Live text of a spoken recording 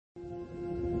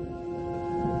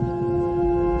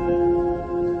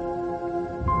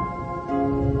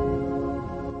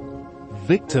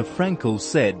Viktor Frankl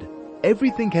said,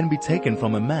 "Everything can be taken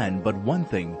from a man but one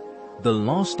thing, the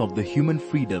last of the human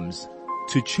freedoms.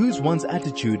 To choose one's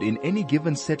attitude in any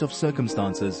given set of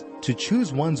circumstances, to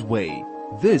choose one's way."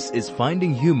 This is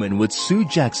Finding Human with Sue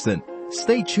Jackson.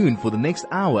 Stay tuned for the next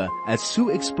hour as Sue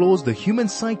explores the human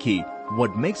psyche,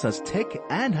 what makes us tick,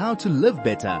 and how to live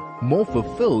better, more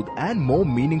fulfilled and more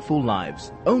meaningful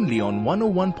lives. Only on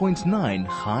 101.9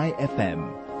 High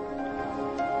FM.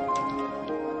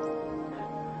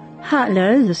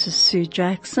 Hello, this is Sue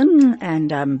Jackson,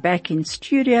 and I'm back in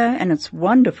studio, and it's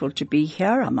wonderful to be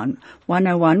here. I'm on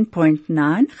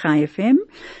 101.9 High FM,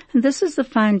 and this is the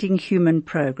Finding Human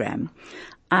program.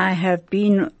 I have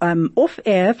been off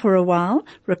air for a while,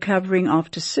 recovering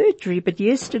after surgery, but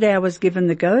yesterday I was given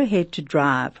the go-ahead to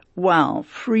drive. Wow,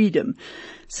 freedom.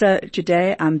 So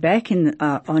today I'm back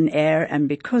on air, and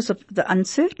because of the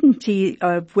uncertainty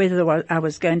of whether I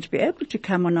was going to be able to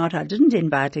come or not, I didn't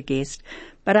invite a guest,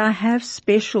 but I have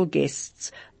special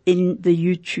guests in the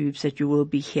YouTubes that you will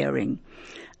be hearing.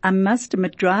 I must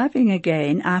admit, driving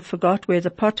again, I forgot where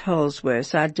the potholes were,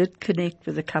 so I did connect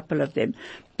with a couple of them.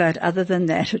 But other than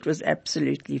that, it was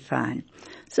absolutely fine.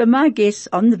 So my guests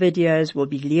on the videos will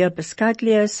be Leah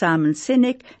Biscaglio, Simon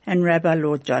Sinek, and Rabbi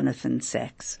Lord Jonathan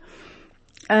Sachs.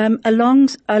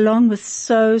 Along with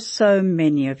so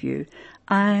many of you,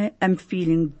 I am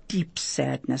feeling deep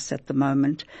sadness at the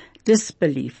moment,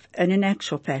 disbelief, and in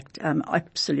actual fact, I'm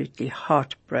absolutely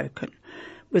heartbroken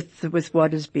with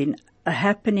what has been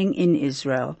happening in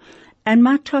Israel. And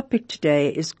my topic today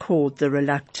is called The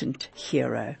Reluctant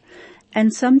Hero.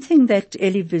 And something that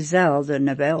Elie Wiesel, the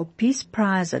Nobel Peace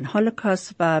Prize and Holocaust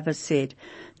survivor, said,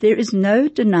 "There is no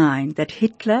denying that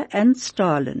Hitler and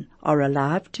Stalin are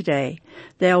alive today.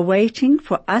 They are waiting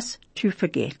for us to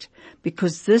forget,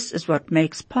 because this is what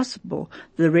makes possible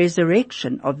the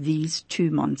resurrection of these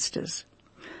two monsters."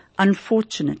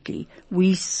 Unfortunately,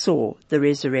 we saw the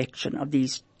resurrection of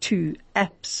these two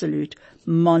absolute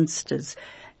monsters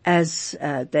as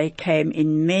they came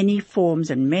in many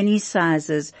forms and many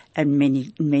sizes and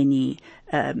many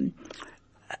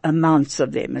amounts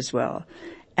of them as well,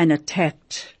 and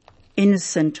attacked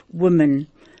innocent women,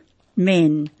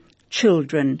 men,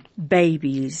 children,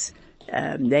 babies.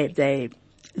 They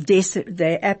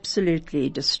absolutely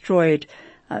destroyed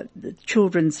the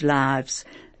children's lives,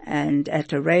 and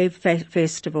at a rave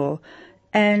festival,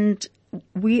 and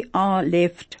we are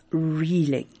left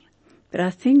reeling. But I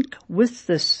think with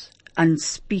this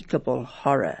unspeakable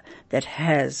horror that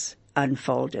has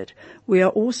unfolded, we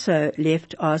are also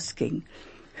left asking,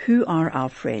 who are our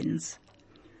friends?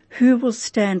 Who will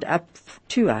stand up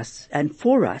to us and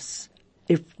for us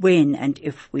when and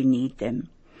if we need them?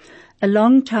 A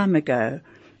long time ago,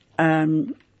 I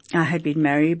had been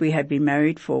married. We had been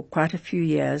married for quite a few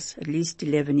years, at least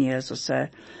 11 years or so.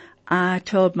 I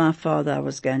told my father I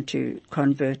was going to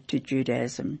convert to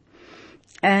Judaism.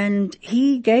 And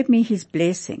he gave me his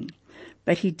blessing,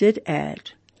 but he did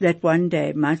add that one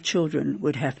day my children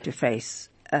would have to face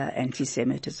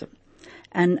anti-Semitism.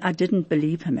 And I didn't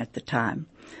believe him at the time.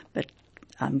 But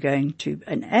I'm going to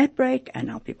an ad break,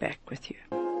 and I'll be back with you.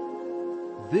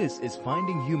 This is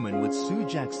Finding Human with Sue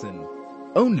Jackson,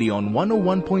 only on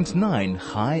 101.9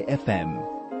 High FM.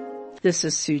 This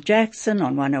is Sue Jackson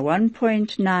on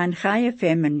 101.9 High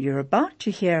FM, and you're about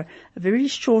to hear a very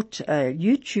short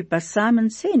YouTube by Simon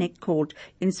Sinek called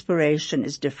Inspiration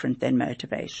is Different Than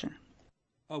Motivation.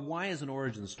 Why is an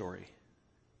origin story?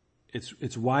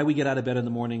 It's why we get out of bed in the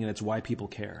morning, and it's why people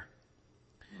care.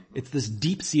 It's this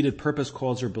deep-seated purpose,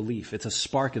 cause, or belief. It's a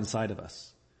spark inside of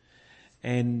us.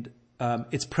 And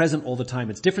it's present all the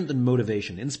time. It's different than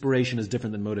motivation. Inspiration is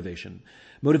different than motivation.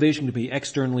 Motivation can be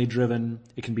externally driven.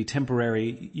 It can be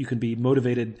temporary. You can be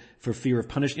motivated for fear of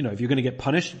punishment. If you're going to get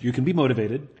punished, you can be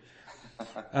motivated.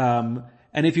 And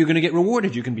if you're going to get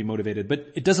rewarded, you can be motivated. But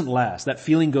it doesn't last. That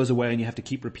feeling goes away, and you have to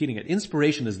keep repeating it.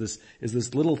 Inspiration is this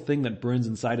little thing that burns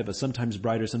inside of us, sometimes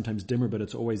brighter, sometimes dimmer, but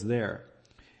it's always there.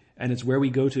 And it's where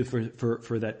we go to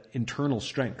for that internal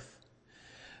strength.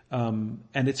 And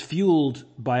it's fueled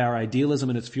by our idealism,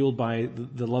 and it's fueled by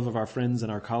the love of our friends and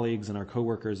our colleagues and our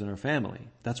coworkers and our family.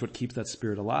 That's what keeps that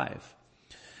spirit alive.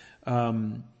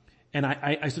 And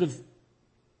I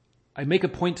make a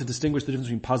point to distinguish the difference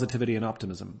between positivity and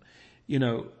optimism.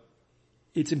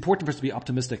 It's important for us to be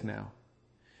optimistic now.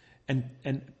 And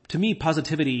to me,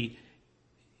 positivity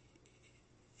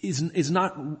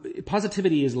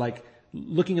positivity is like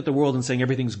looking at the world and saying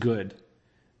everything's good.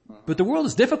 But the world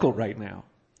is difficult right now.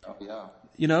 Oh, yeah.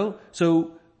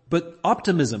 But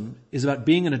optimism is about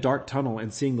being in a dark tunnel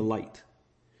and seeing the light.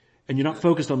 And you're not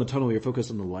focused on the tunnel, you're focused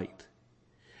on the light.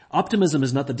 Optimism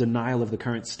is not the denial of the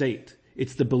current state.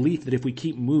 It's the belief that if we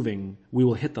keep moving, we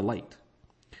will hit the light.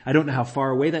 I don't know how far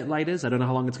away that light is. I don't know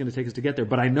how long it's going to take us to get there,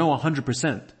 but I know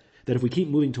 100% that if we keep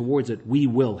moving towards it, we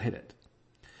will hit it.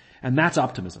 And that's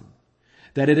optimism.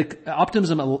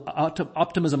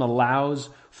 Optimism allows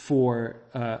for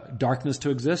darkness to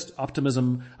exist.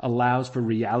 Optimism allows for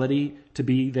reality to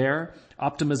be there.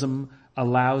 Optimism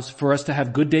allows for us to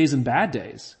have good days and bad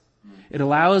days.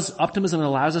 Optimism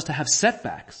allows us to have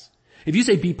setbacks. If you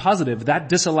say be positive, that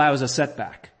disallows a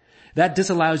setback. That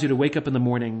disallows you to wake up in the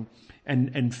morning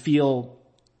and feel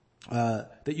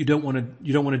that you don't want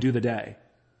to do the day.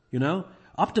 You know?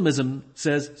 Optimism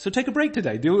says, so take a break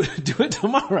today. Do it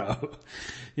tomorrow.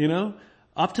 You know?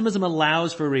 Optimism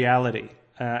allows for reality.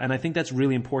 And I think that's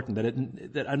really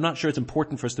important. That I'm not sure it's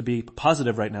important for us to be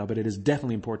positive right now, but it is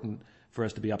definitely important for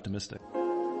us to be optimistic.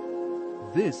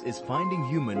 This is Finding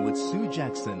Human with Sue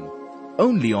Jackson,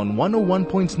 only on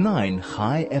 101.9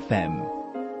 High FM.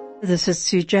 This is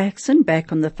Sue Jackson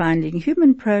back on the Finding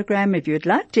Human program. If you'd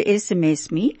like to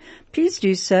SMS me, please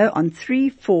do so on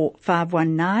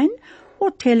 34519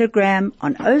 or Telegram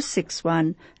on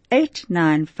 061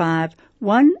 895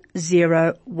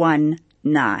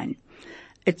 1019.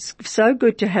 It's so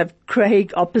good to have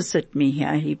Craig opposite me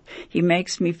here. He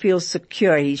makes me feel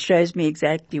secure. He shows me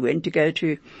exactly when to go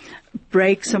to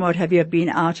breaks and what have you. I've been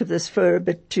out of this for a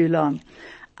bit too long.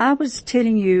 I was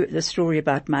telling you the story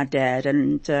about my dad,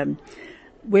 and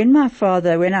when I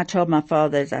told my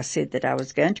father, as I said, that I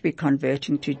was going to be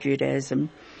converting to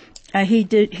Judaism,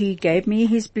 he gave me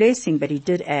his blessing, but he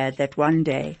did add that one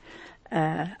day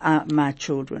my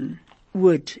children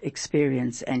would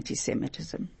experience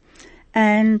anti-Semitism.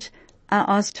 And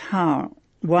I asked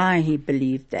why he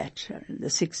believed that. The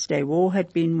 6-Day War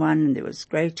had been won, and there was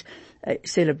great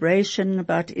celebration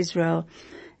about Israel.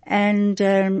 And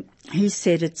he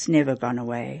said it's never gone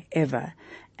away, ever.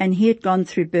 And he had gone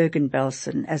through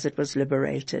Bergen-Belsen as it was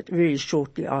liberated, very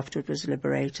shortly after it was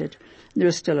liberated. There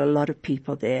were still a lot of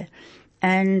people there.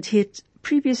 And he had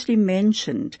previously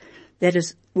mentioned that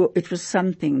it was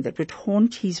something that would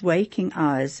haunt his waking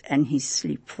hours and his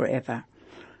sleep forever.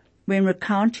 When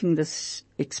recounting this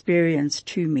experience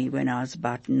to me when I was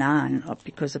about 9,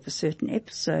 because of a certain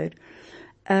episode,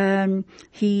 I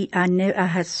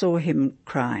saw him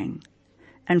crying.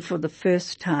 And for the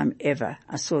first time ever,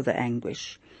 I saw the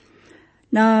anguish.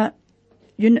 Now,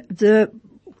 the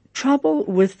trouble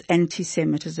with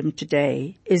anti-Semitism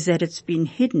today is that it's been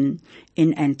hidden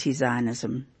in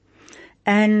anti-Zionism.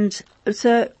 And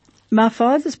so my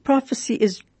father's prophecy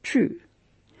is true,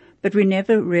 but we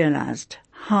never realized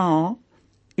how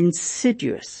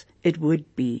insidious it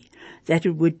would be, that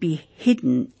it would be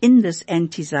hidden in this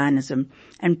anti-Zionism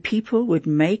and people would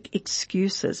make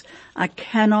excuses. I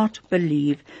cannot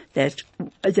believe that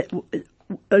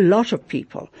a lot of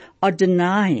people are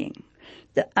denying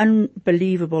the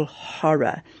unbelievable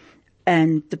horror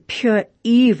and the pure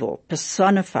evil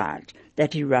personified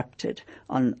that erupted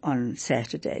on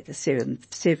Saturday, the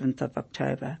 7th of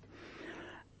October.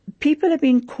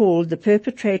 The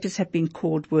perpetrators have been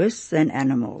called worse than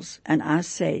animals, and I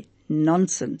say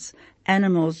nonsense.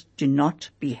 Animals do not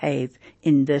behave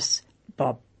in this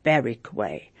barbaric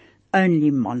way.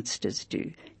 Only monsters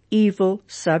do. Evil,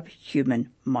 subhuman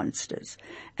monsters.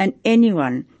 And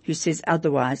anyone who says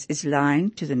otherwise is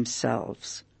lying to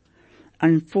themselves.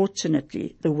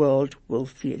 Unfortunately, the world will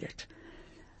feel it.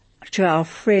 To our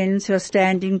friends who are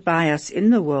standing by us in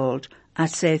the world, I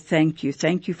say thank you.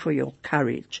 Thank you for your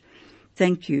courage.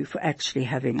 Thank you for actually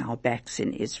having our backs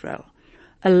in Israel.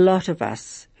 A lot of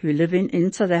us who live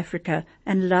in South Africa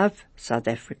and love South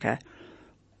Africa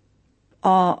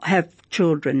have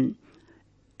children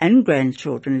and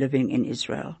grandchildren living in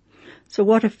Israel. So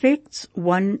what affects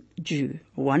one Jew,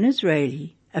 one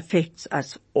Israeli, affects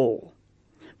us all.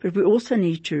 But we also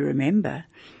need to remember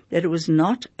that it was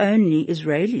not only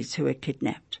Israelis who were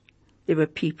kidnapped. There were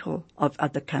people of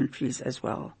other countries as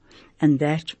well. And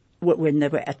that, when they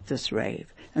were at this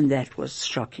rave, and that was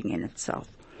shocking in itself.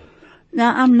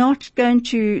 Now, I'm not going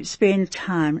to spend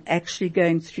time actually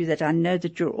going through that. I know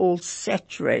that you're all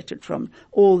saturated from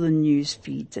all the news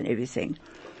feeds and everything.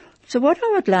 So what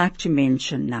I would like to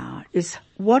mention now is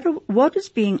what is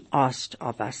being asked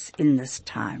of us in this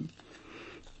time.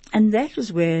 And that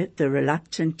is where the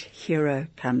reluctant hero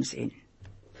comes in.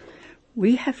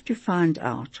 We have to find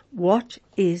out what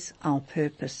is our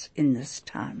purpose in this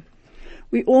time.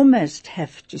 We almost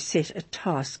have to set a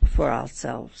task for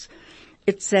ourselves.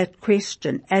 It's that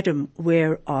question, Adam,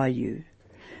 where are you?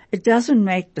 It doesn't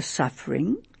make the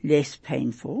suffering less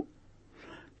painful,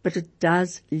 but it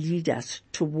does lead us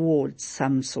towards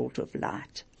some sort of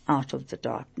light out of the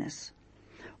darkness.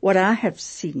 what I have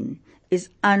seen is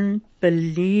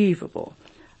unbelievable,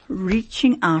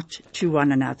 reaching out to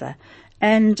one another.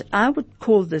 And I would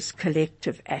call this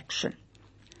collective action.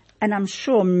 And I'm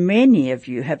sure many of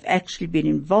you have actually been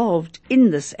involved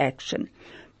in this action,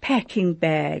 packing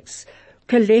bags,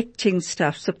 collecting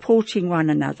stuff, supporting one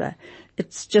another.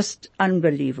 It's just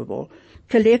unbelievable.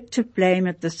 Collective blame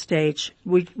at this stage,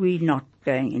 we're not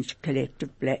going into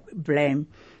collective blame.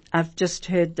 I've just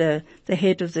heard the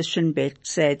head of the Shin Bet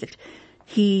say that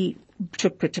he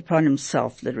took it upon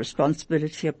himself, the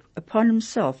responsibility upon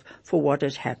himself for what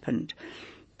had happened.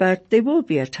 But there will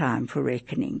be a time for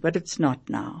reckoning, but it's not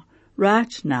now.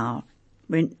 Right now,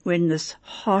 when this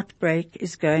heartbreak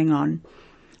is going on,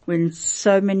 when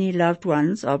so many loved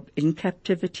ones are in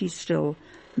captivity still,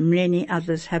 many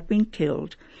others have been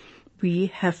killed, we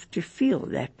have to feel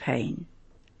that pain,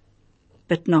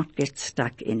 but not get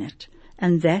stuck in it.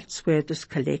 And that's where this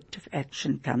collective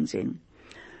action comes in.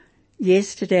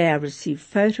 Yesterday I received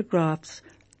photographs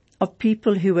of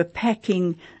people who were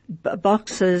packing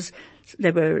boxes. They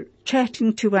were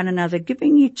chatting to one another,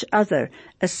 giving each other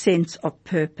a sense of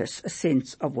purpose, a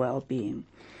sense of well-being.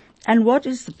 And what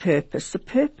is the purpose? The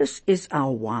purpose is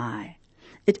our why.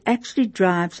 It actually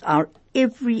drives our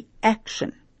every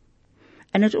action.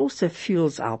 And it also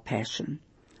fuels our passion.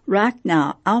 Right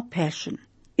now, our passion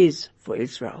is for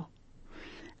Israel.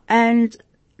 And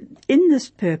in this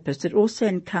purpose, it also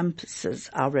encompasses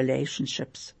our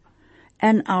relationships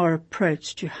and our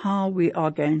approach to how we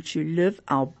are going to live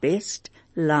our best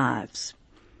lives.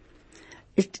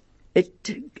 It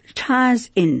ties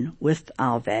in with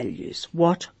our values.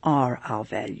 What are our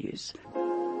values?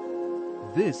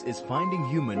 This is Finding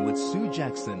Human with Sue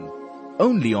Jackson,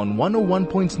 only on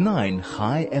 101.9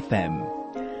 High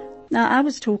FM. Now, I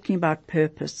was talking about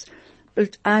purpose,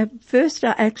 but I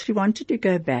actually wanted to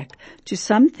go back to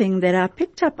something that I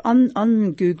picked up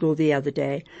on Google the other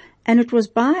day, and it was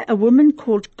by a woman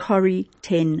called Corrie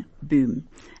ten Boom.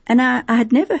 And I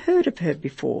had never heard of her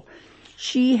before.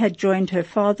 She had joined her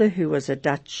father, who was a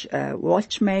Dutch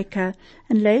watchmaker,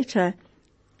 and later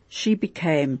she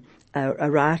became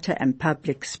a writer and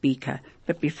public speaker.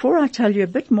 But before I tell you a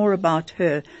bit more about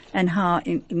her and how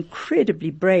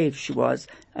incredibly brave she was,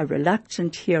 a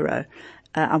reluctant hero,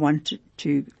 I want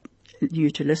you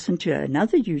to listen to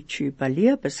another YouTube by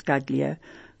Leah Biscaglia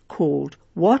called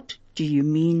What Do You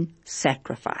Mean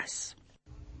Sacrifice?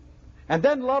 And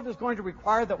then love is going to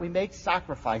require that we make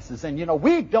sacrifices. And,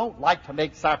 we don't like to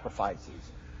make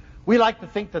sacrifices. We like to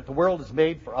think that the world is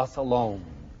made for us alone.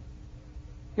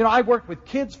 I worked with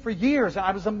kids for years, and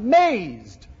I was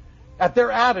amazed at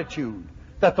their attitude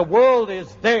that the world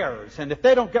is theirs, and if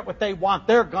they don't get what they want,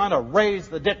 they're going to raise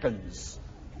the dickens.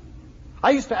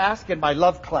 I used to ask in my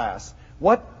love class,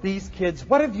 what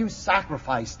have you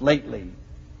sacrificed lately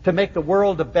to make the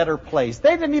world a better place?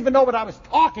 They didn't even know what I was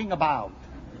talking about.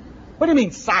 What do you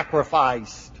mean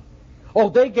sacrificed? Oh,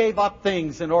 they gave up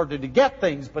things in order to get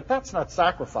things, but that's not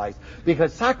sacrifice,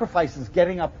 because sacrifice is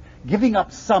giving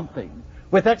up something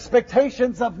with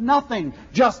expectations of nothing,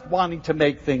 just wanting to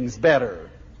make things better.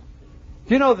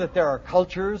 Do you know that there are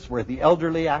cultures where the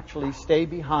elderly actually stay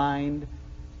behind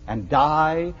and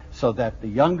die so that the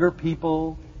younger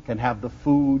people can have the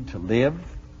food to live?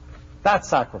 That's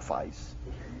sacrifice.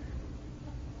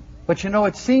 But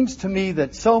it seems to me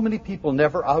that so many people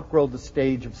never outgrow the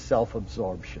stage of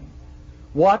self-absorption.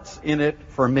 What's in it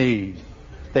for me?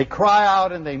 They cry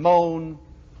out and they moan.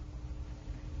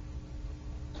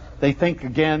 They think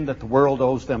again that the world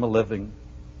owes them a living.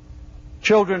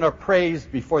 Children are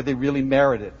praised before they really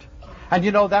merit it. And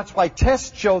that's why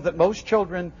tests show that most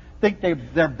children think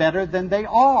they're better than they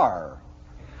are.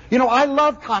 I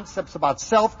love concepts about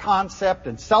self-concept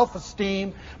and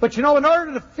self-esteem, but in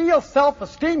order to feel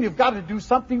self-esteem, you've got to do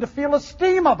something to feel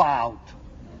esteem about.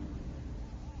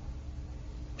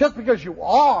 Just because you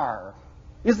are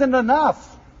isn't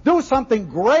enough. Do something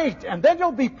great, and then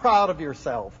you'll be proud of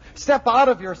yourself. Step out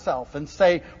of yourself and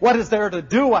say, what is there to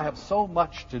do? I have so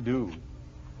much to do.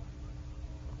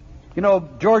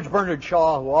 George Bernard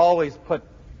Shaw, who always put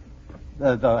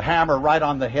the hammer right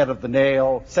on the head of the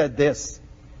nail, said this: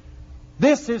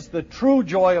 "This is the true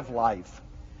joy of life,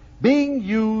 being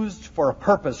used for a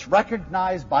purpose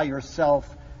recognized by yourself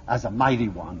as a mighty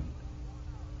one.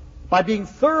 By being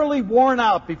thoroughly worn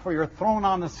out before you're thrown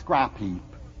on the scrap heap.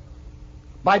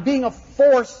 By being a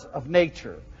force of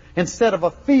nature instead of a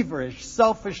feverish,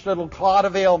 selfish little clod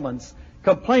of ailments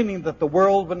complaining that the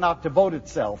world would not devote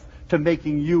itself to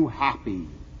making you happy."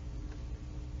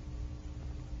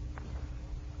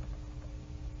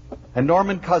 And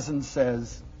Norman Cousins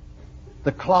says,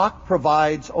 "The clock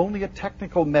provides only a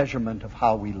technical measurement of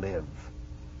how we live.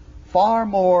 far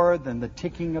more than the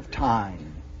ticking of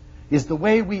time, is the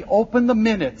way we open the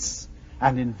minutes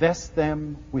and invest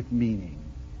them with meaning.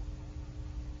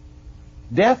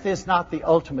 Death is not the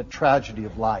ultimate tragedy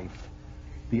of life.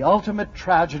 The ultimate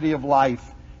tragedy of life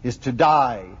is to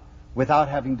die without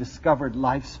having discovered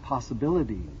life's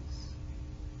possibilities.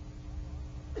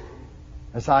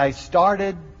 As I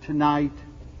started tonight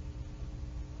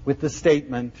with the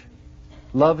statement,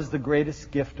 love is the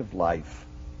greatest gift of life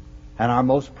and our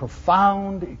most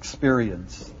profound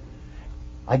experience,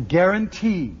 I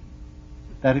guarantee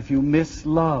that if you miss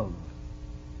love,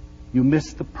 you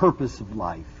miss the purpose of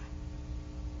life.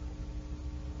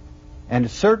 And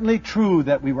it's certainly true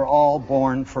that we were all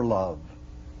born for love.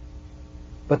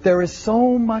 But there is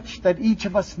so much that each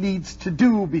of us needs to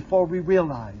do before we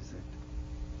realize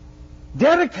it.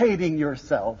 Dedicating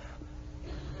yourself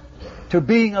to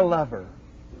being a lover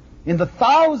in the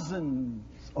thousands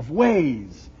of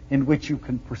ways in which you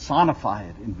can personify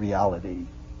it in reality.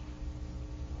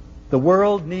 The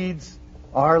world needs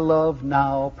our love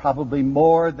now probably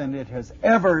more than it has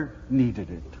ever needed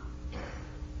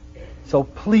it. So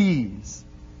please,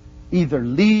 either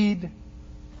lead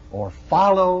or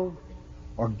follow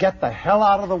or get the hell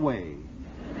out of the way.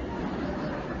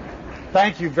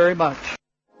 Thank you very much.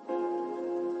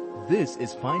 This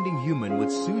is Finding Human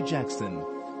with Sue Jackson,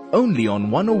 only on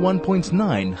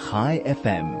 101.9 High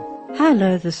FM.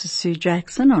 Hello, this is Sue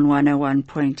Jackson on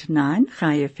 101.9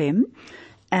 High FM.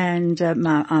 And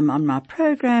I'm on my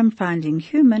program, Finding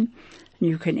Human.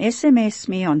 You can SMS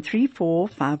me on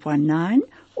 34519,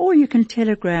 or you can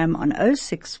telegram on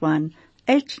 061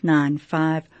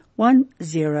 895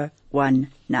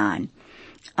 1019.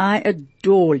 I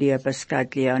adore Leo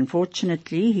Buscaglia.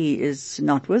 Unfortunately, he is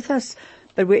not with us.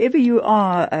 But wherever you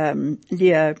are,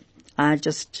 Leo, I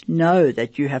just know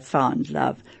that you have found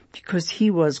love, because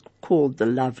he was called the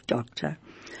Love Doctor.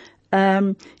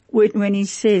 When he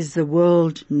says the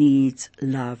world needs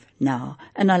love now,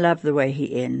 and I love the way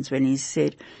he ends when he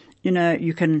said,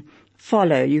 you can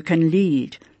follow, you can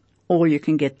lead, or you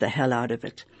can get the hell out of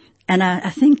it. And I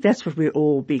think that's what we're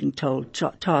all being told,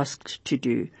 tasked to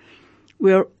do.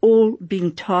 We're all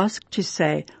being tasked to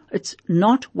say, it's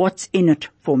not what's in it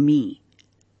for me.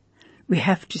 We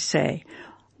have to say,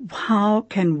 how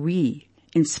can we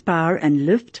inspire and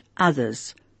lift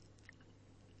others?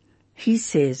 He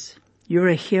says, you're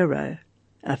a hero,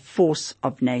 a force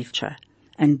of nature,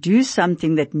 and do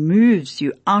something that moves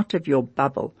you out of your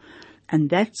bubble. And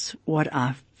that's what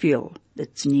I feel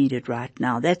that's needed right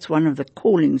now. That's one of the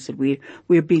callings that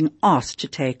we're being asked to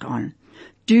take on.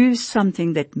 Do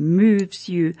something that moves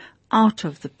you out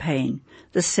of the pain,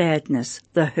 the sadness,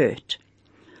 the hurt.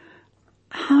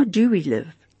 How do we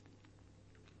live?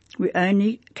 We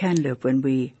only can live when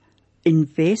we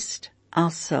invest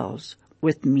ourselves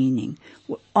with meaning.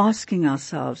 We're asking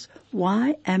ourselves,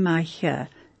 why am I here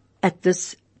at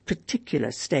this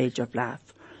particular stage of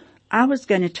life? I was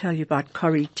going to tell you about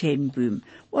Corrie ten Boom.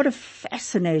 What a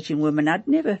fascinating woman. I'd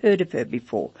never heard of her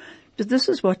before. But this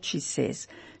is what she says.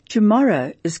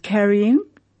 Tomorrow is carrying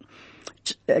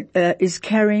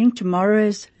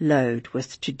tomorrow's load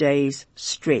with today's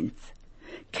strength.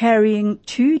 Carrying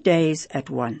 2 days at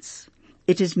once.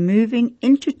 It is moving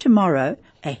into tomorrow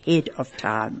ahead of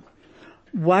time.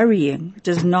 Worrying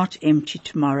does not empty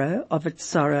tomorrow of its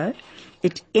sorrow.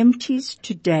 It empties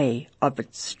today of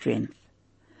its strength.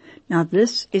 Now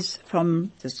this is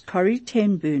from this Corrie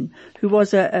ten Boom, who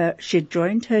was she had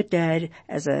joined her dad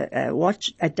as a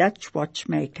Dutch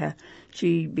watchmaker.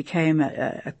 She became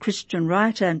a Christian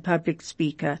writer and public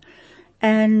speaker.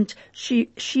 And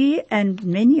she and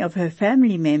many of her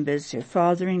family members, her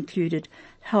father included,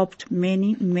 helped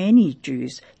many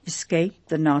Jews escape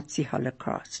the Nazi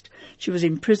Holocaust. She was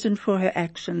imprisoned for her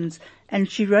actions, and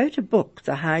she wrote a book,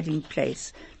 The Hiding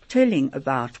Place, telling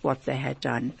about what they had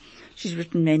done. She's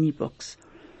written many books.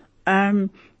 Her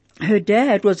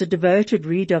dad was a devoted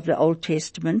reader of the Old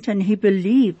Testament, and he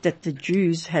believed that the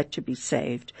Jews had to be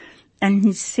saved. And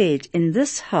he said, in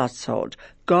this household,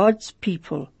 God's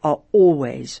people are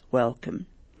always welcome.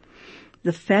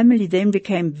 The family then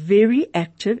became very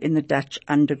active in the Dutch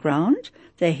underground.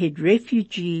 They hid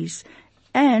refugees,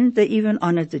 and they even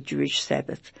honored the Jewish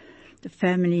Sabbath. The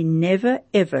family never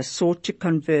ever sought to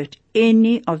convert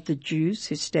any of the Jews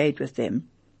who stayed with them,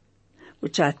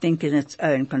 which I think in its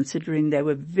own, considering they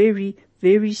were very,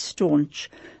 very staunch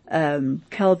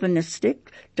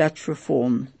Calvinistic Dutch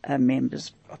Reform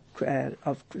members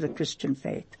of the Christian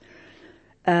faith.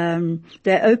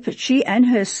 She and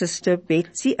her sister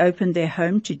Betsy opened their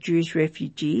home to Jewish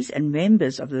refugees and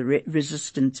members of the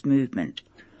resistance movement.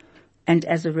 and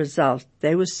as a result,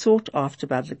 they were sought after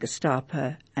by the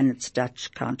Gestapo and its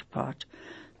Dutch counterpart.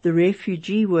 The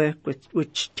refugee work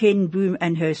which Ten Boom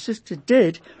and her sister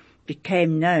did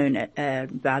became known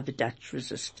by the Dutch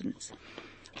resistance.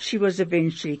 She was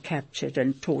eventually captured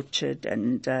and tortured,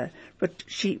 but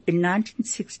in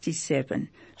 1967,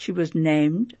 she was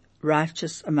named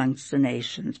Righteous Amongst the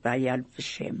Nations by Yad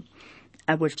Vashem,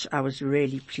 which I was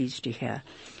really pleased to hear.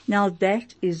 Now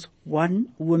that is one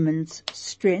woman's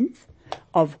strength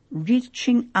of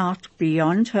reaching out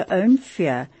beyond her own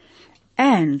fear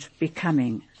and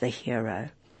becoming the hero.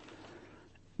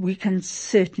 We can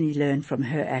certainly learn from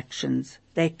her actions.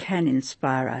 They can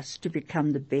inspire us to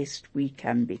become the best we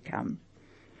can become.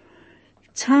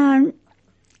 Time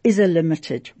is a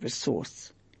limited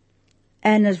resource.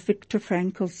 And as Viktor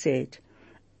Frankl said,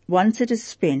 once it is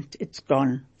spent, it's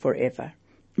gone forever.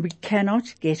 We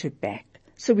cannot get it back.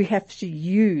 So we have to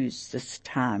use this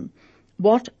time.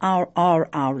 What are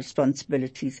our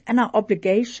responsibilities and our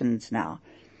obligations now?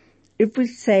 If we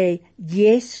say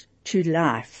yes to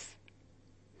life,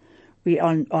 we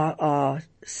are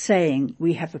saying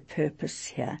we have a purpose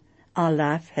here. Our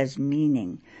life has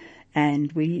meaning.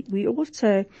 And we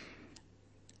also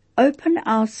open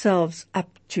ourselves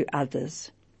up to others.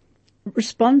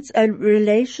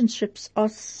 Relationships are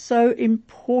so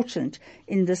important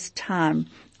in this time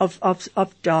of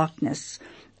darkness.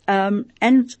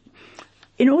 And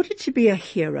in order to be a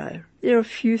hero, there are a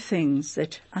few things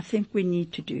that I think we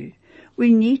need to do.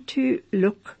 We need to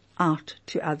look out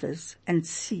to others and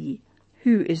see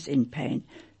who is in pain.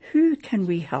 Who can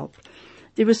we help?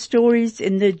 There were stories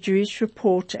in the Jewish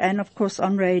Report and, of course,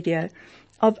 on radio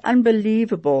of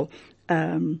unbelievable,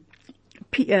 a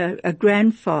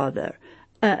grandfather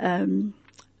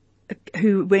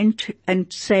who went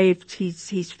and saved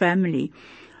his family.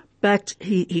 But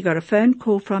he got a phone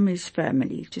call from his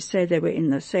family to say they were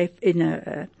in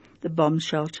the bomb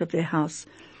shelter of their house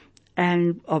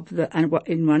and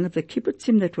in one of the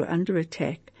kibbutzim that were under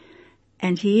attack.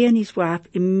 And he and his wife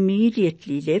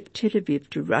immediately left Tel Aviv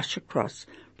to rush across.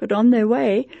 But on their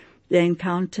way, they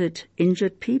encountered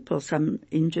injured people, some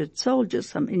injured soldiers,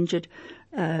 some injured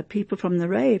people from the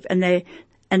rave, and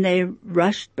they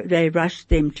rushed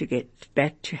them to get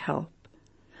back to help.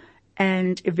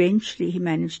 And eventually he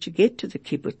managed to get to the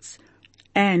kibbutz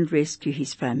and rescue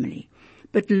his family.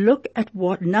 But look at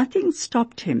nothing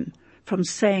stopped him from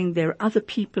saying there are other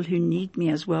people who need me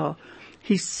as well.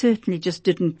 He certainly just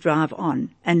didn't drive on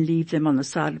and leave them on the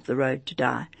side of the road to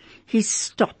die. He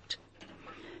stopped.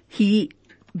 He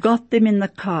got them in the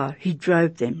car. He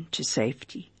drove them to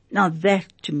safety. Now that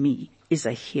to me is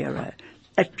a hero,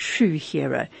 a true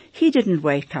hero. He didn't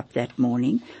wake up that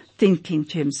morning thinking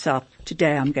to himself,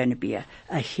 today I'm going to be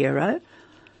a hero.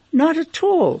 Not at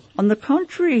all. On the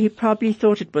contrary, he probably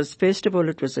thought it was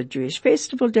a Jewish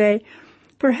festival day.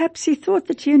 Perhaps he thought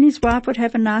that he and his wife would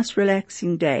have a nice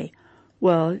relaxing day.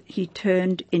 Well, he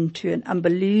turned into an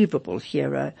unbelievable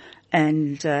hero,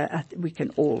 and we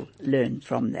can all learn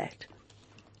from that.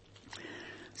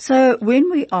 So when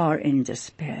we are in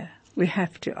despair, we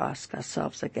have to ask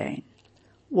ourselves again,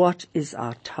 what is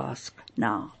our task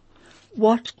now?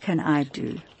 What can I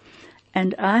do?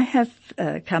 And I have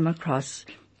come across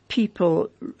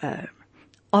people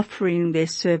offering their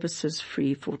services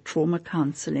free for trauma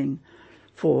counseling,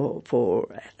 for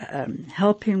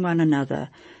helping one another.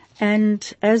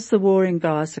 And as the war in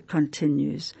Gaza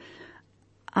continues,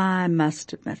 I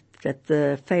must admit that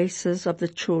the faces of the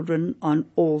children on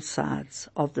all sides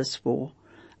of this war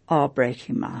are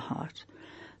breaking my heart.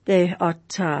 They are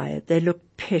tired. They look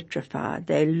petrified.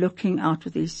 They're looking out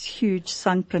with these huge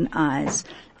sunken eyes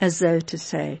as though to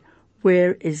say,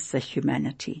 where is the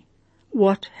humanity?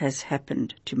 What has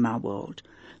happened to my world?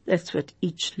 That's what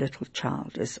each little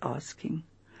child is asking.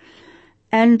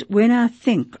 And when I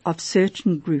think of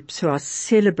certain groups who are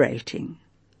celebrating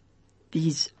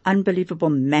these unbelievable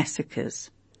massacres,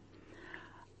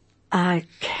 I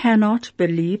cannot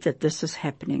believe that this is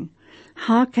happening.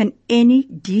 How can any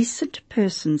decent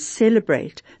person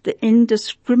celebrate the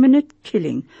indiscriminate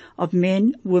killing of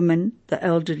men, women, the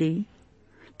elderly,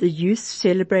 the youth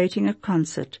celebrating a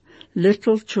concert,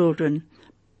 little children,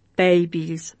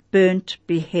 babies burnt,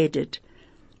 beheaded,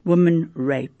 women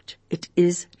raped? It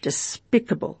is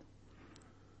despicable.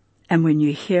 And when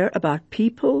you hear about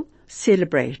people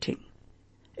celebrating,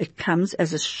 it comes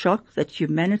as a shock that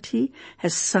humanity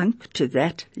has sunk to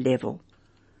that level.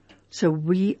 So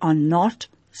we are not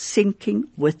sinking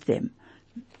with them.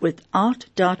 Without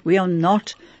doubt, we are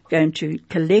not going to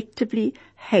collectively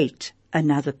hate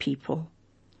another people.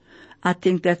 I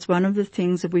think that's one of the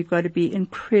things that we've got to be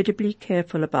incredibly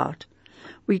careful about.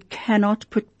 We cannot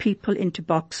put people into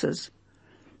boxes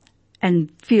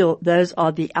and feel those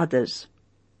are the others.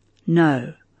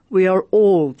 No, we are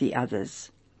all the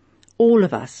others. All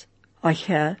of us are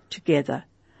here together.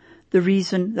 The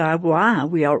reason why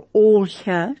we are all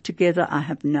here together, I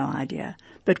have no idea.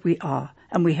 But we are,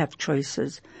 and we have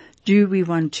choices. Do we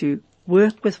want to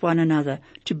work with one another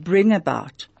to bring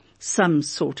about some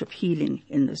sort of healing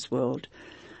in this world?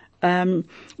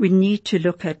 We need to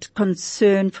look at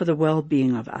concern for the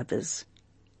well-being of others.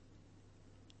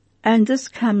 And this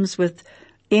comes with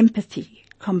empathy,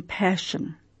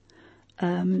 compassion.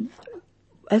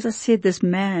 As I said, this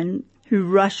man who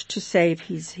rushed to save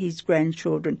his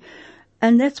grandchildren.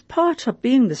 And that's part of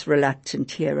being this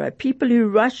reluctant hero. People who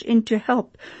rush in to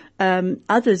help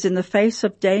others in the face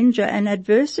of danger and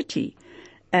adversity.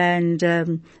 And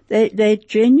they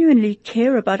genuinely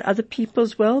care about other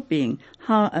people's well-being.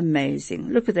 How amazing.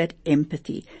 Look at that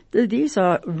empathy. These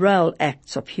are real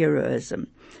acts of heroism,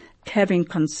 having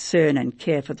concern and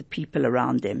care for the people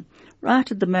around them.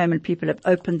 Right at the moment, people have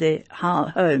opened their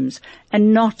homes,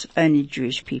 and not only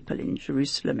Jewish people in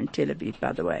Jerusalem and Tel Aviv,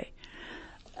 by the way.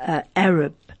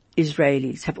 Arab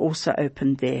Israelis have also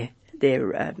opened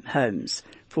their homes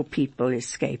for people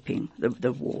escaping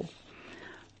the war.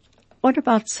 What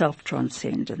about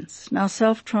self-transcendence? Now,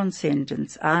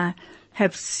 self-transcendence I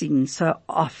have seen so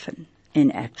often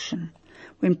in action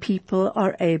when people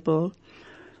are able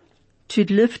to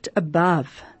lift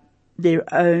above their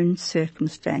own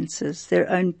circumstances, their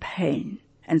own pain,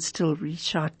 and still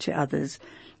reach out to others,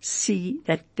 see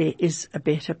that there is a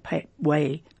better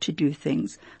way to do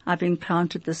things. I've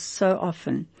encountered this so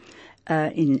often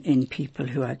in people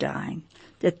who are dying,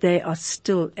 that they are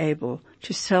still able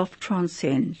to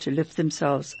self-transcend, to lift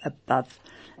themselves above,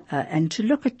 and to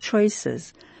look at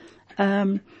choices.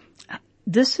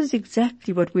 This is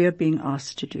exactly what we are being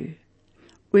asked to do.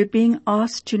 We're being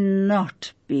asked to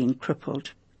not being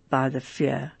crippled by the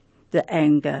fear, the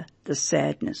anger, the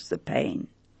sadness, the pain.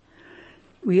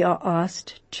 We are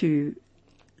asked to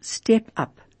step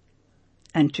up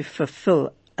and to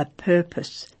fulfill a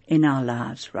purpose in our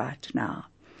lives right now.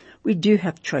 We do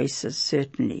have choices,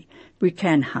 certainly. We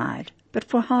can hide. But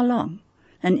for how long?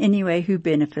 And anyway, who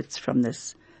benefits from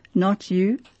this? Not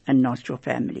you and not your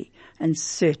family, and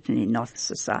certainly not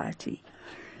society.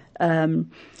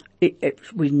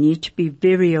 We need to be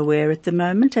very aware at the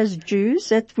moment as Jews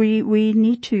that we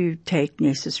need to take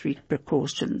necessary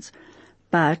precautions.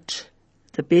 But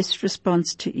the best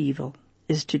response to evil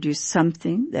is to do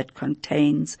something that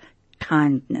contains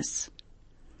kindness.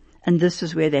 And this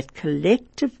is where that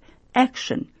collective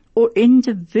action or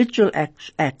individual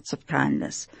acts of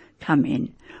kindness come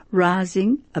in,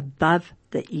 rising above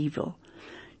the evil.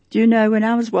 Do you know, when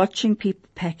I was watching people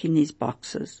packing these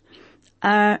boxes,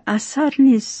 I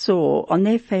suddenly saw on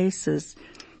their faces,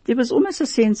 there was almost a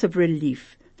sense of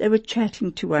relief. They were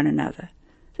chatting to one another.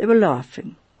 They were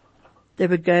laughing. They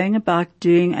were going about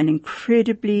doing an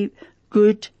incredibly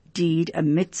good deed, a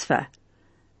mitzvah,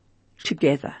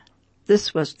 together.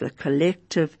 This was the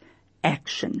collective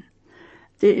action.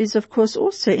 There is, of course,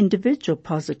 also individual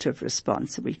positive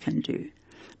response that we can do.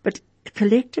 But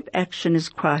collective action is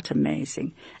quite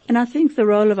amazing. And I think the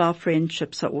role of our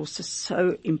friendships are also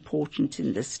so important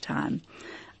in this time.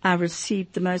 I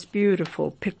received the most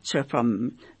beautiful picture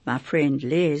from my friend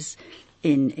Les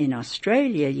in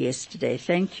Australia yesterday.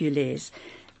 Thank you, Les.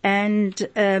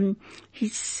 And he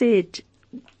said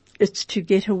it's to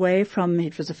get away from,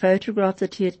 it was a photograph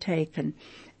that he had taken,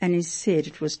 and he said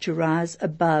it was to rise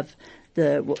above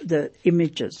the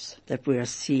images that we are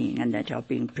seeing and that are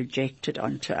being projected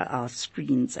onto our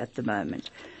screens at the moment.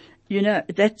 You know,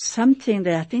 that's something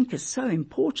that I think is so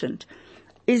important,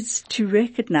 is to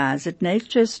recognize that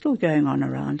nature is still going on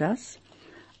around us.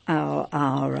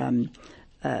 Our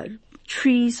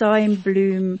trees are in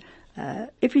bloom.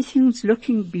 Everything's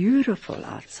looking beautiful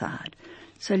outside.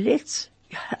 So let's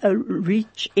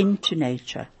reach into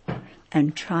nature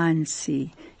and try and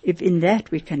see if in that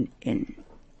we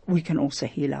can also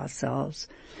heal ourselves.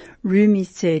 Rumi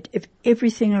said, if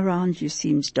everything around you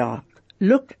seems dark,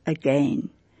 look again.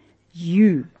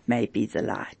 You may be the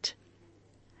light.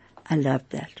 I love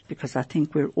that because I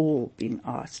think we're all being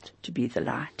asked to be the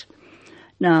light.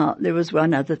 Now, there was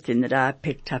one other thing that I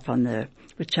picked up on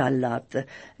which I loved.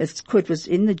 It was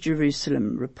in the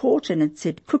Jerusalem report, and it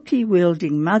said,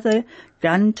 cookie-wielding mother,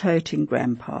 gun-toting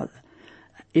grandfather,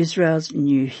 Israel's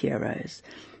new heroes.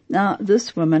 Now,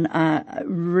 this woman,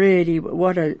 really,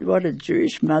 what a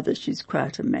Jewish mother. She's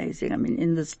quite amazing. I mean,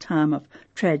 in this time of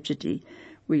tragedy,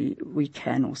 we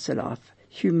can also laugh.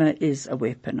 Humor is a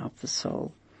weapon of the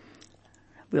soul.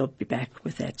 We'll be back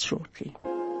with that shortly.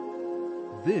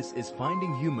 This is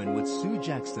Finding Human with Sue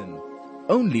Jackson,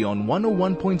 only on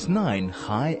 101.9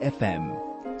 High FM.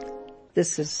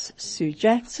 This is Sue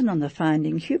Jackson on the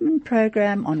Finding Human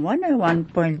program on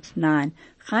 101.9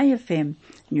 High FM. And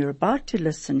you're about to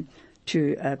listen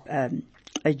to a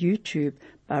YouTube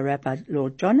by Rabbi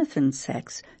Lord Jonathan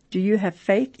Sacks. Do you have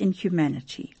faith in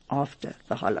humanity after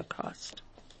the Holocaust?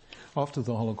 After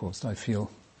the Holocaust, I feel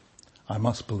I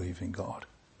must believe in God,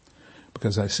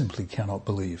 because I simply cannot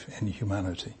believe in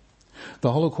humanity.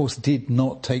 The Holocaust did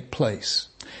not take place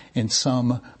in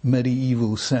some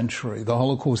medieval century. The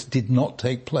Holocaust did not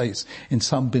take place in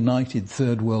some benighted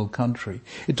third world country.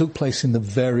 It took place in the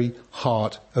very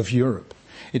heart of Europe.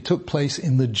 It took place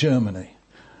in the Germany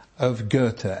of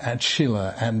Goethe and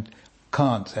Schiller and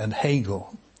Kant and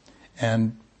Hegel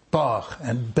and Bach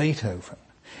and Beethoven.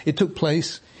 It took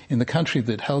place in the country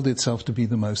that held itself to be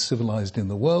the most civilized in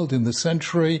the world, in the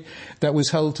century that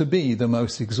was held to be the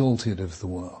most exalted of the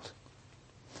world.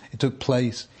 It took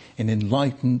place in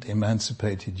enlightened,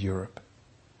 emancipated Europe.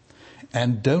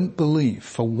 And don't believe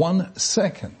for 1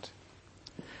 second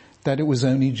that it was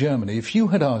only Germany. If you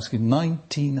had asked in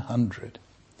 1900,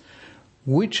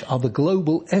 which are the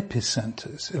global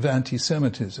epicenters of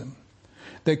anti-Semitism,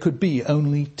 there could be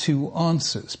only 2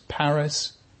 answers.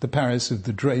 Paris, the Paris of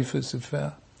the Dreyfus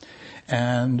affair,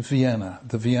 and Vienna,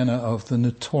 the Vienna of the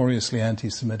notoriously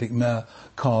anti-Semitic mayor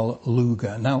Karl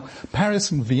Lueger. Now,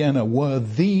 Paris and Vienna were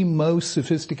the most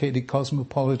sophisticated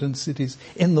cosmopolitan cities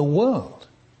in the world,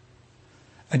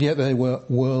 and yet they were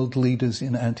world leaders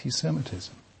in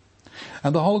anti-Semitism.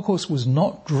 And the Holocaust was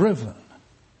not driven,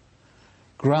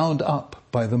 ground up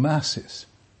by the masses.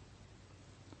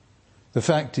 The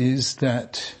fact is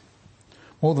that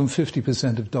more than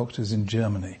 50% of doctors in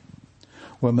Germany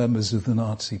were members of the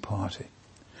Nazi Party.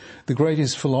 The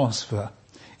greatest philosopher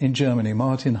in Germany,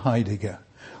 Martin Heidegger,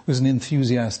 was an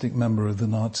enthusiastic member of the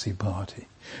Nazi Party.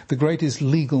 The greatest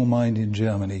legal mind in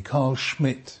Germany, Carl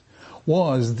Schmitt,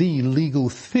 was the legal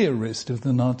theorist of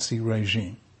the Nazi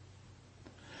regime.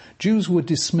 Jews were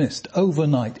dismissed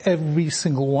overnight, every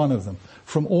single one of them,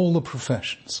 from all the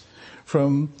professions,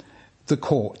 from the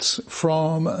courts,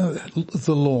 from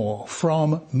the law,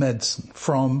 from medicine,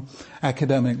 from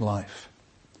academic life.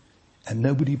 And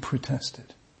nobody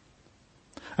protested.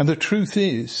 And the truth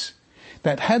is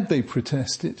that had they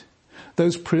protested,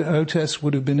 those protests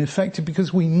would have been effective,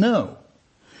 because we know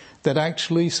that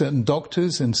actually certain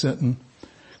doctors and certain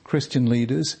Christian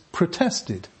leaders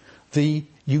protested the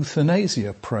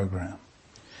euthanasia program.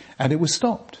 And it was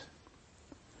stopped.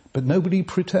 But nobody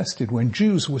protested when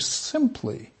Jews were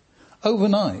simply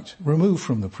overnight removed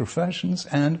from the professions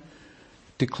and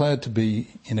declared to be,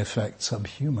 in effect,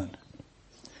 subhuman.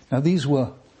 Now, these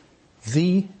were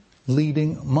the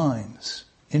leading minds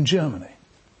in Germany.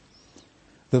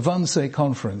 The Wannsee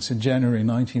Conference in January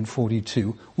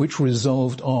 1942, which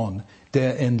resolved on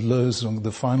Der Endlösung,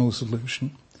 the final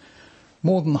solution,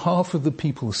 more than half of the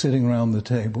people sitting around the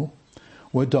table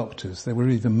were doctors. They were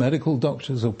either medical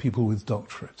doctors or people with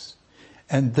doctorates.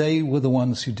 And they were the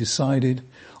ones who decided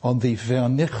on the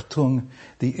Vernichtung,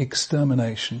 the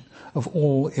extermination of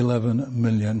all 11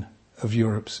 million of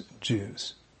Europe's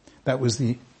Jews. That was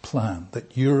the plan,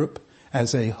 that Europe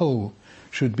as a whole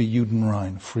should be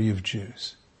Judenrein, free of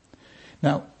Jews.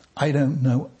 Now, I don't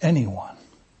know anyone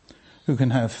who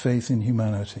can have faith in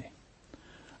humanity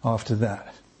after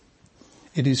that.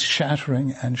 It is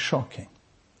shattering and shocking.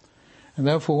 And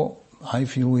therefore, I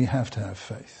feel we have to have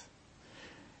faith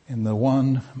in the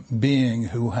one being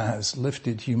who has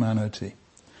lifted humanity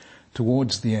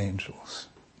towards the angels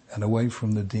and away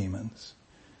from the demons.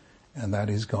 And that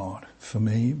is God. For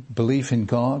me, belief in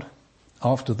God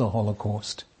after the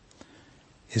Holocaust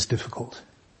is difficult,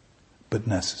 but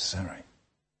necessary.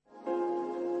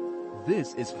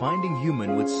 This is Finding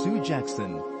Human with Sue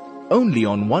Jackson, only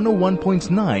on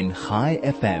 101.9 High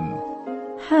FM.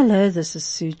 Hello, this is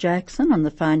Sue Jackson on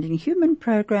the Finding Human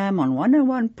program on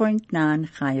 101.9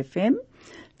 High FM.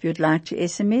 If you'd like to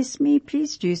SMS me,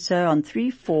 please do so on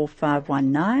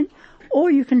 34519, or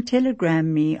you can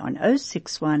telegram me on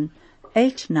 061-895-1019.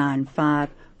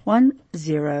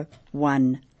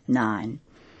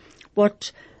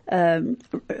 What Rabbi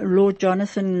Lord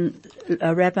Jonathan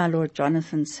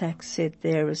Sacks said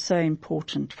there is so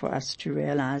important for us to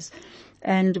realize.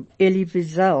 And Elie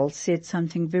Wiesel said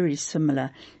something very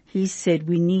similar. He said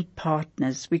we need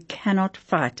partners. We cannot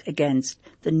fight against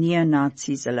the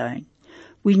neo-Nazis alone.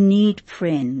 We need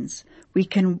friends. We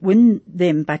can win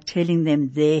them by telling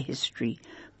them their history,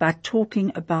 by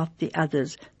talking about the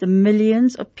others, the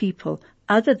millions of people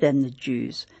other than the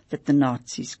Jews that the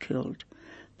Nazis killed.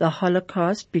 The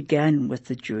Holocaust began with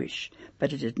the Jewish,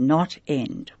 but it did not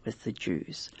end with the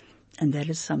Jews. And that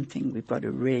is something we've got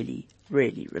to really,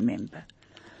 really remember.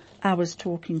 I was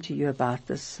talking to you about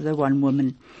this, the one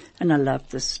woman, and I love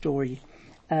this story.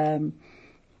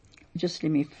 Just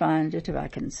let me find it if I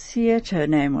can see it. Her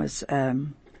name was,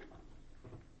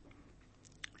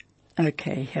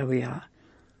 okay, here we are.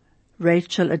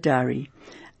 Rachel Adari.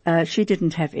 She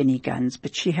didn't have any guns,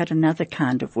 but she had another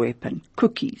kind of weapon,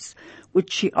 cookies,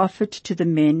 which she offered to the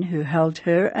men who held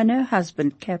her and her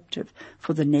husband captive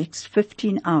for the next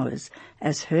 15 hours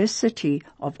as her city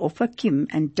of Ofakim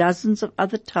and dozens of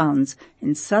other towns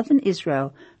in southern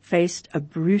Israel faced a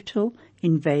brutal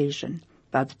invasion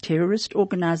by the terrorist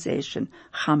organization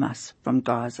Hamas from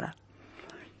Gaza.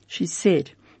 She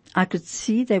said, I could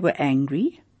see they were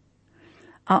angry.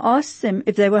 I asked them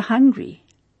if they were hungry.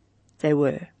 They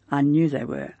were. I knew they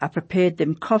were. I prepared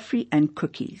them coffee and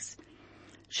cookies.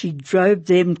 She drove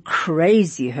them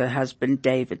crazy, her husband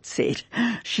David said.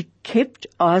 She kept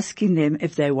asking them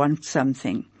if they want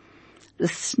something. The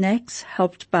snacks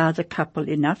helped buy the couple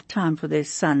enough time for their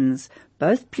sons,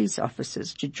 both police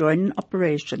officers, to join an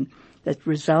operation that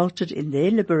resulted in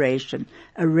their liberation,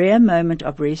 a rare moment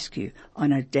of rescue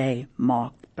on a day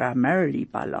marked primarily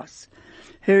by loss.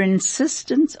 Her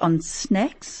insistence on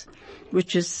snacks,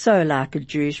 which is so like a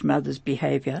Jewish mother's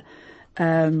behavior,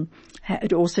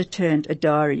 had also turned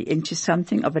Adari into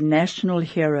something of a national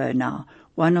hero now,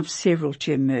 one of several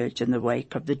to emerge in the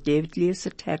wake of the deadliest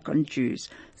attack on Jews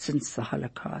since the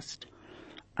Holocaust.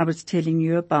 I was telling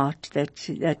you about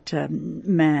that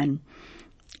man.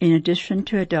 In addition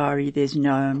to Adari, there's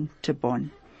Noam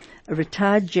Tabon, a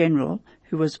retired general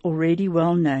who was already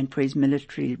well known for his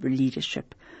military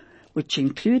leadership, which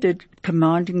included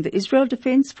commanding the Israel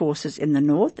Defense Forces in the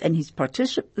north and his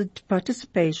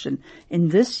participation in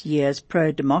this year's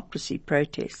pro-democracy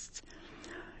protests.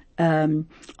 On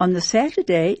the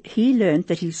Saturday, he learned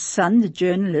that his son, the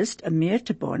journalist Amir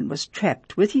Tabon, was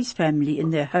trapped with his family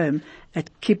in their home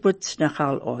at Kibbutz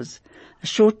Nahal Oz, a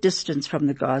short distance from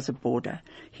the Gaza border.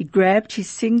 He grabbed his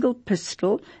single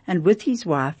pistol and with his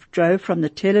wife drove from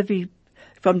Tel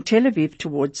Aviv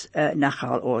towards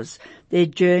Nahal Oz. Their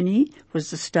journey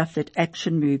was the stuff that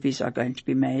action movies are going to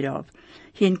be made of.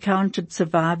 He encountered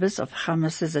survivors of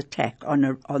Hamas's attack on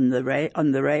the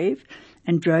rave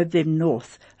and drove them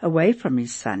north, away from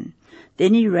his son.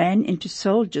 Then he ran into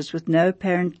soldiers with no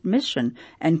apparent mission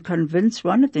and convinced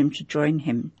one of them to join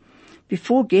him.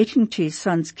 Before getting to his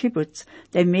son's kibbutz,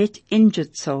 they met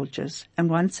injured soldiers and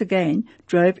once again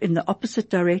drove in the opposite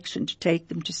direction to take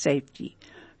them to safety.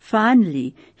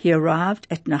 Finally, he arrived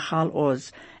at Nahal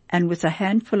Oz and with a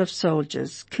handful of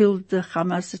soldiers killed the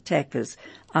Hamas attackers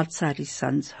outside his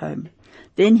son's home.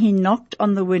 Then he knocked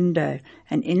on the window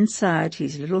and inside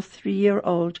his little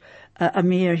 3-year-old,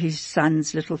 Amir, his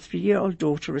son's little 3-year-old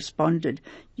daughter responded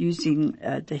using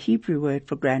the Hebrew word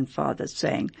for grandfather,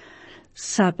 saying,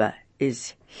 Saba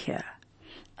is here.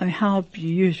 I mean, how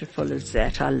beautiful is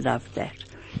that? I love that.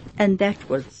 And that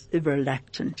was a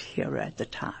reluctant hero at the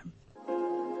time.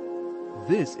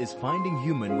 This is Finding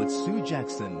Human with Sue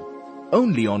Jackson,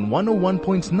 only on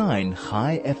 101.9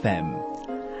 High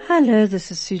FM. Hello,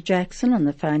 this is Sue Jackson on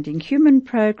the Finding Human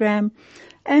program,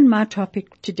 and my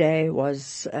topic today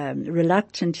was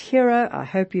Reluctant Hero. I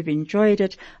hope you've enjoyed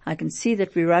it. I can see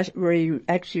that we're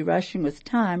actually rushing with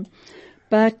time,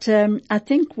 but I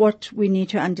think what we need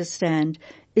to understand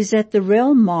is that the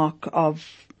real mark of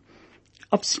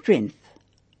strength,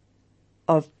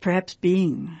 of perhaps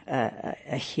being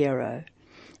a hero,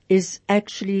 is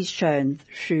actually shown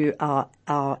through our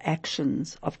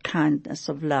actions of kindness,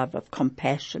 of love, of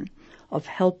compassion, of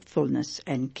helpfulness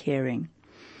and caring.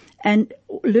 And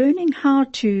learning how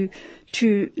to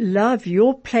love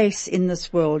your place in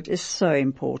this world is so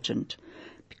important,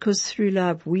 because through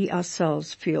love we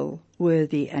ourselves feel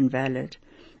worthy and valid.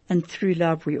 And through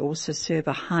love we also serve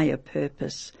a higher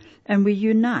purpose. And we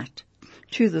unite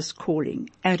to this calling,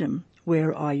 Adam,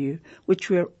 where are you? Which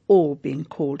we're all being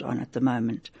called on at the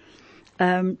moment.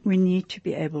 We need to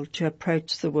be able to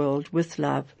approach the world with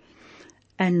love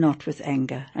and not with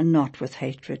anger and not with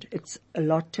hatred. It's a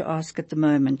lot to ask at the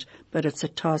moment, but it's a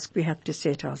task we have to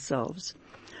set ourselves.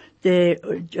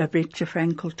 Viktor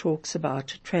Frankl talks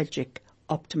about tragic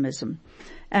optimism.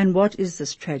 And what is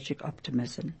this tragic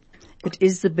optimism? It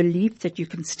is the belief that you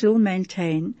can still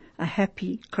maintain a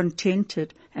happy,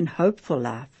 contented, and hopeful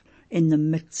life in the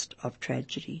midst of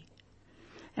tragedy.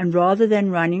 And rather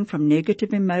than running from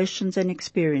negative emotions and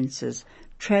experiences,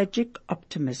 tragic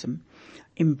optimism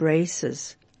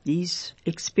embraces these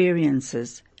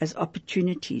experiences as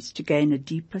opportunities to gain a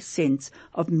deeper sense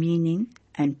of meaning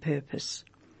and purpose.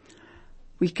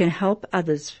 we can help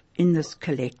others in this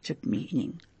collective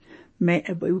meaning.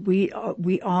 We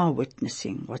are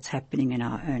witnessing what's happening in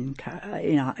our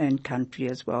own country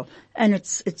as well, and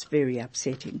it's very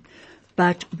upsetting.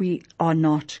 But we are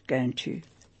not going to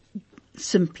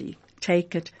simply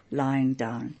take it lying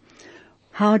down.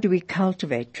 How do we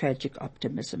cultivate tragic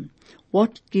optimism?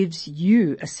 What gives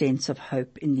you a sense of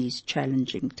hope in these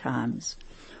challenging times?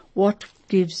 What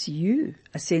gives you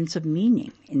a sense of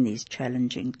meaning in these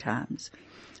challenging times?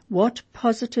 What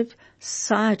positive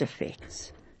side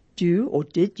effects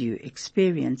did you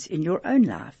experience in your own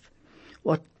life?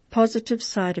 What positive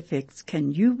side effects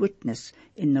can you witness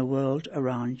in the world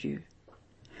around you?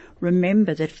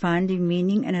 Remember that finding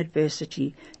meaning in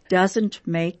adversity doesn't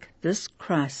make this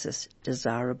crisis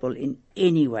desirable in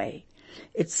any way.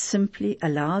 It simply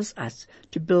allows us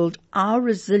to build our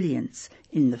resilience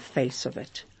in the face of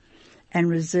it. And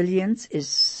resilience is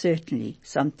certainly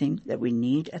something that we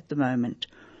need at the moment.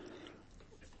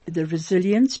 The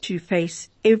resilience to face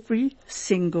every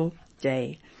single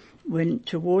day. When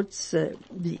towards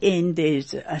the end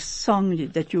there's a song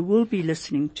that you will be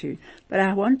listening to, but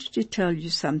I wanted to tell you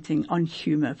something on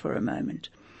humor for a moment.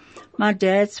 My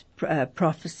dad's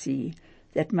prophecy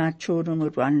that my children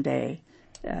would one day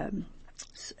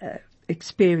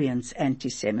experience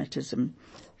anti-Semitism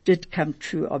did come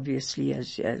true, obviously,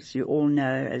 as you all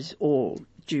know, as all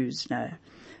Jews know.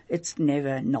 It's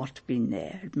never not been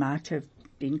there. It might have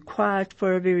been quiet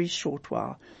for a very short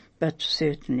while, but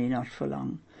certainly not for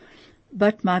long.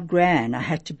 But my gran, I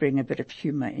had to bring a bit of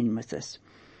humor in with this.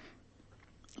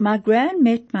 My gran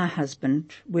met my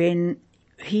husband when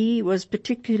he was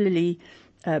particularly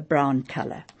brown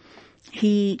color.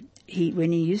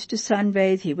 When he used to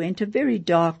sunbathe, he went a very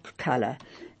dark color.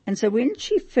 And so when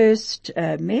she first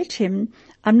met him,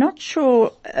 I'm not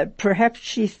sure, perhaps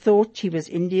she thought he was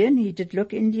Indian. He did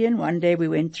look Indian. One day we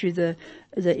went through the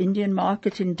Indian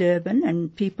market in Durban,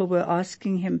 and people were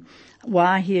asking him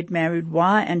why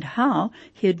and how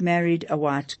he had married a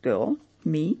white girl,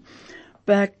 me.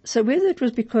 But so whether it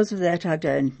was because of that, I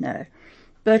don't know.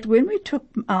 But when we took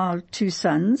our two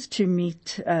sons to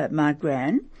meet my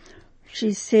gran,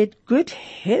 she said, "Good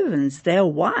heavens, they're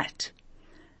white."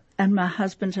 And my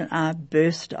husband and I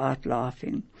burst out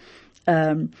laughing,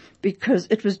 because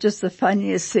it was just the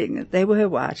funniest thing. They were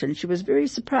white, and she was very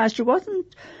surprised. She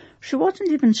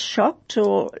wasn't even shocked,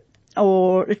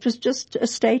 or it was just a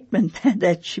statement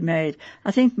that she made. I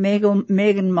think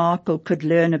Meghan Markle could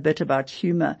learn a bit about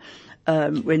humor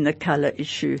when the color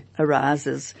issue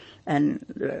arises, and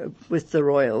with the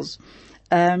royals.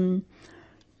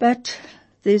 But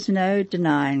there's no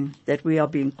denying that we are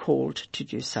being called to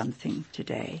do something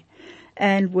today.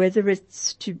 And whether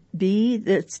it's to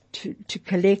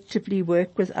collectively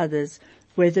work with others,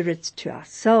 whether it's to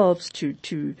ourselves,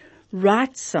 to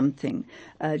write something.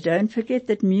 Don't forget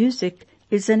that music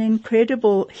is an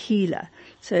incredible healer.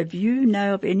 So if you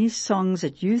know of any songs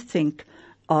that you think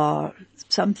are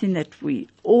something that we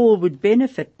all would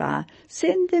benefit by,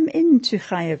 send them in to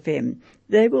Chai FM.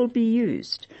 They will be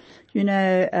used. You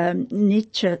know,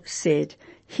 Nietzsche said,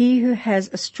 "He who has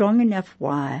a strong enough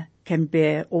wire can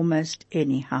bear almost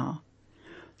anyhow."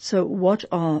 So what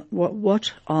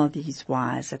are these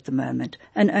wires at the moment?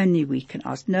 And only we can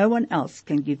ask. No one else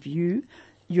can give you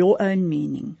your own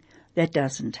meaning. That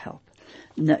doesn't help.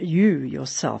 No, you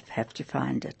yourself have to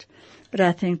find it. But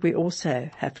I think we also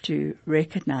have to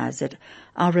recognize that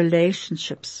our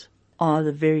relationships are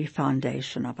the very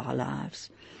foundation of our lives.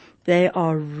 They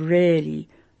are really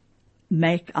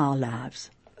make our lives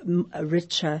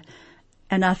richer.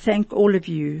 And I thank all of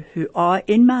you who are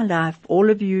in my life, all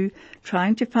of you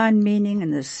trying to find meaning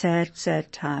in this sad,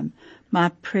 sad time. My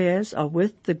prayers are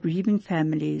with the grieving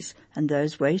families and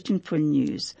those waiting for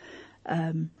news.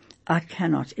 I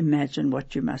cannot imagine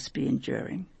what you must be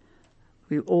enduring.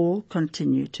 We all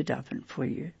continue to daven for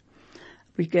you.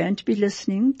 We're going to be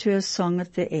listening to a song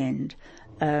at the end.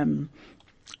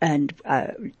 And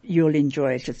you'll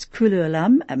enjoy it. It's Kulu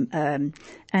Alam,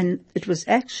 and it was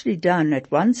actually done at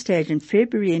one stage in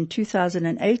February in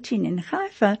 2018 in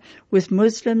Haifa with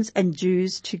Muslims and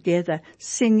Jews together,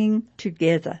 singing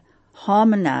together,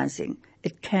 harmonizing.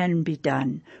 It can be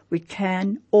done. We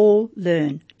can all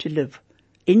learn to live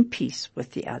in peace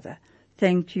with the other.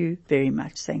 Thank you very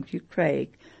much. Thank you, Craig.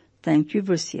 Thank you,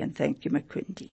 Vusi, and thank you, Makundi.